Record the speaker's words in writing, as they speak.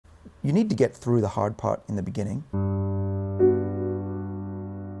you need to get through the hard part in the beginning.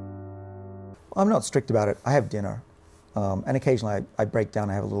 I'm not strict about it. I have dinner, and occasionally I break down.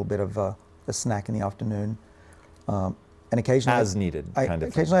 I have a little bit of a snack in the afternoon, and occasionally as needed.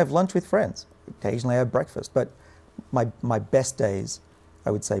 Occasionally I have lunch with friends. Occasionally I have breakfast. But my best days,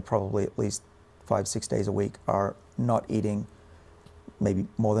 I would say probably at least 5-6 days a week, are not eating maybe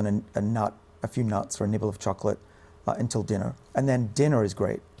more than a nut, a few nuts, or a nibble of chocolate until dinner. And then dinner is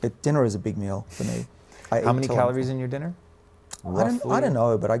great. Dinner is a big meal for me. How many calories in your dinner? I don't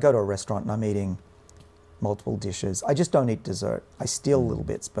know, but I go to a restaurant and I'm eating multiple dishes. I just don't eat dessert. I steal little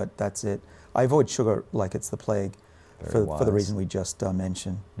bits, but that's it. I avoid sugar like it's the plague for the reason we just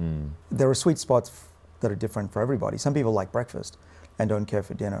mentioned. There are sweet spots that are different for everybody. Some people like breakfast and don't care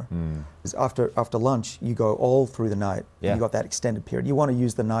for dinner. After lunch, you go all through the night. You got that extended period. You want to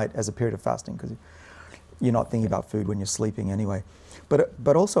use the night as a period of fasting because you're not thinking about food when you're sleeping anyway.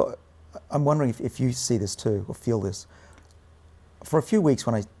 But also, I'm wondering if you see this too or feel this. For a few weeks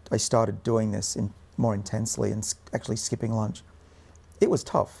when I started doing this more intensely and actually skipping lunch, it was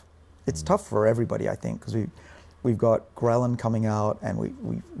tough. It's tough for everybody, I think, because we've got ghrelin coming out and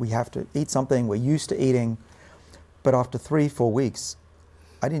we have to eat something. We're used to eating. But after 3-4 weeks,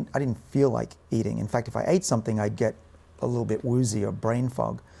 I didn't feel like eating. In fact, if I ate something, I'd get a little bit woozy or brain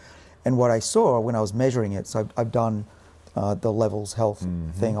fog. And what I saw when I was measuring it, so I've done the levels health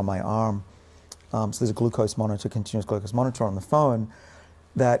thing on my arm. So there's a glucose monitor, continuous glucose monitor on the phone,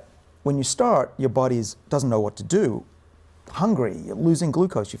 that when you start, your body doesn't know what to do. Hungry, you're losing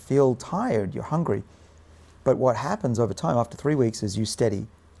glucose, you feel tired, you're hungry. But what happens over time, after 3 weeks, is you steady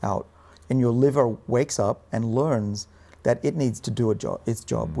out. And your liver wakes up and learns that it needs to do its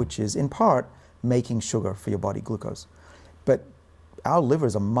job, which is in part making sugar for your body, glucose. But our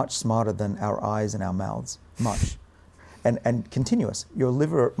livers are much smarter than our eyes and our mouths, much. And continuous. Your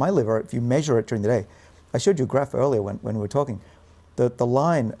liver, my liver, if you measure it during the day, I showed you a graph earlier when we were talking, the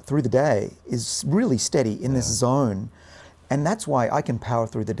line through the day is really steady in this zone. And that's why I can power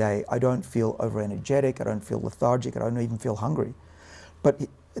through the day. I don't feel over-energetic, I don't feel lethargic, I don't even feel hungry. But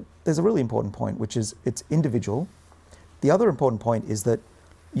there's a really important point, which is it's individual. The other important point is that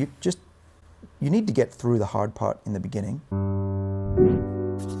you need to get through the hard part in the beginning.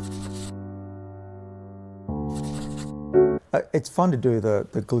 It's fun to do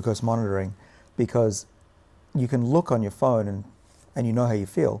the glucose monitoring because you can look on your phone and you know how you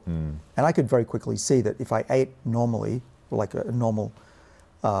feel. And I could very quickly see that if I ate normally, like a normal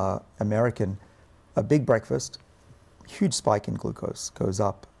American, a big breakfast, huge spike in glucose goes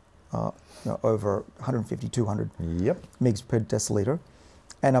up over 150, 200 mgs per deciliter.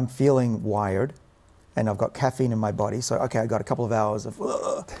 And I'm feeling wired and I've got caffeine in my body. So, okay, I got a couple of hours of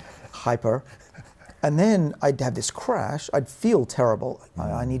hyper. And then I'd have this crash. I'd feel terrible.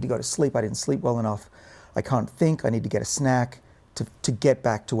 I need to go to sleep. I didn't sleep well enough. I can't think. I need to get a snack to get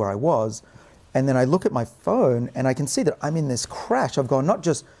back to where I was. And then I look at my phone and I can see that I'm in this crash. I've gone not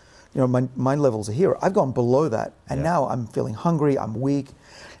just, my levels are here. I've gone below that. And now I'm feeling hungry. I'm weak.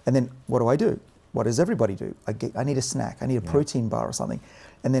 And then what do? What does everybody do? I need a snack. I need a protein bar or something.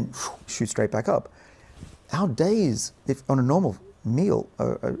 And then shoot straight back up. Our days, if on a normal meal,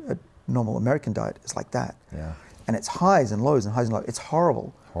 a normal American diet is like that. And it's highs and lows and highs and lows. It's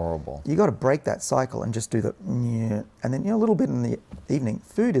horrible. Horrible. You got to break that cycle and just do the and then a little bit in the evening.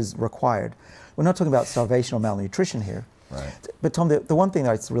 Food is required. We're not talking about starvation or malnutrition here. Right. But Tom, the one thing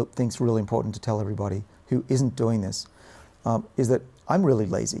that I think is really important to tell everybody who isn't doing this is that I'm really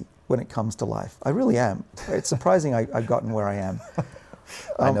lazy when it comes to life. I really am. It's surprising I've gotten where I am.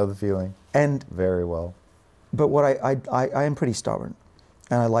 I know the feeling. And very well. But what I am pretty stubborn.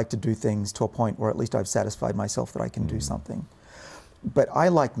 And I like to do things to a point where at least I've satisfied myself that I can do something. But I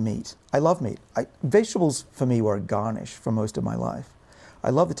like meat. I love meat. Vegetables for me were a garnish for most of my life. I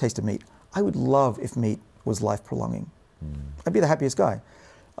love the taste of meat. I would love if meat was life prolonging. I'd be the happiest guy.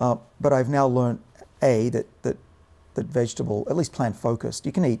 But I've now learned, A, that vegetable, at least plant focused,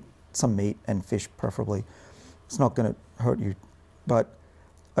 you can eat some meat and fish preferably. It's not going to hurt you. But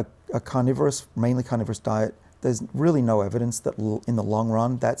a carnivorous, mainly carnivorous diet, there's really no evidence that in the long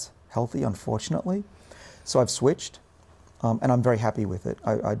run that's healthy, unfortunately. So I've switched, and I'm very happy with it.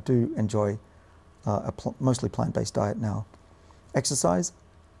 I do enjoy a mostly plant-based diet now. Exercise,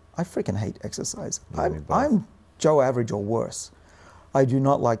 I freaking hate exercise. I'm Joe Average or worse. I do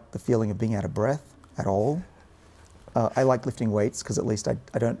not like the feeling of being out of breath at all. I like lifting weights because at least I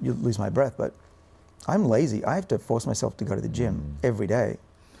don't lose my breath, but I'm lazy. I have to force myself to go to the gym every day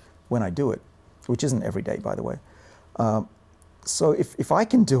when I do it, which isn't every day, by the way. So if I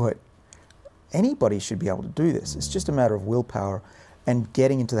can do it, anybody should be able to do this. It's just a matter of willpower and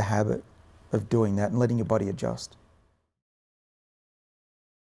getting into the habit of doing that and letting your body adjust.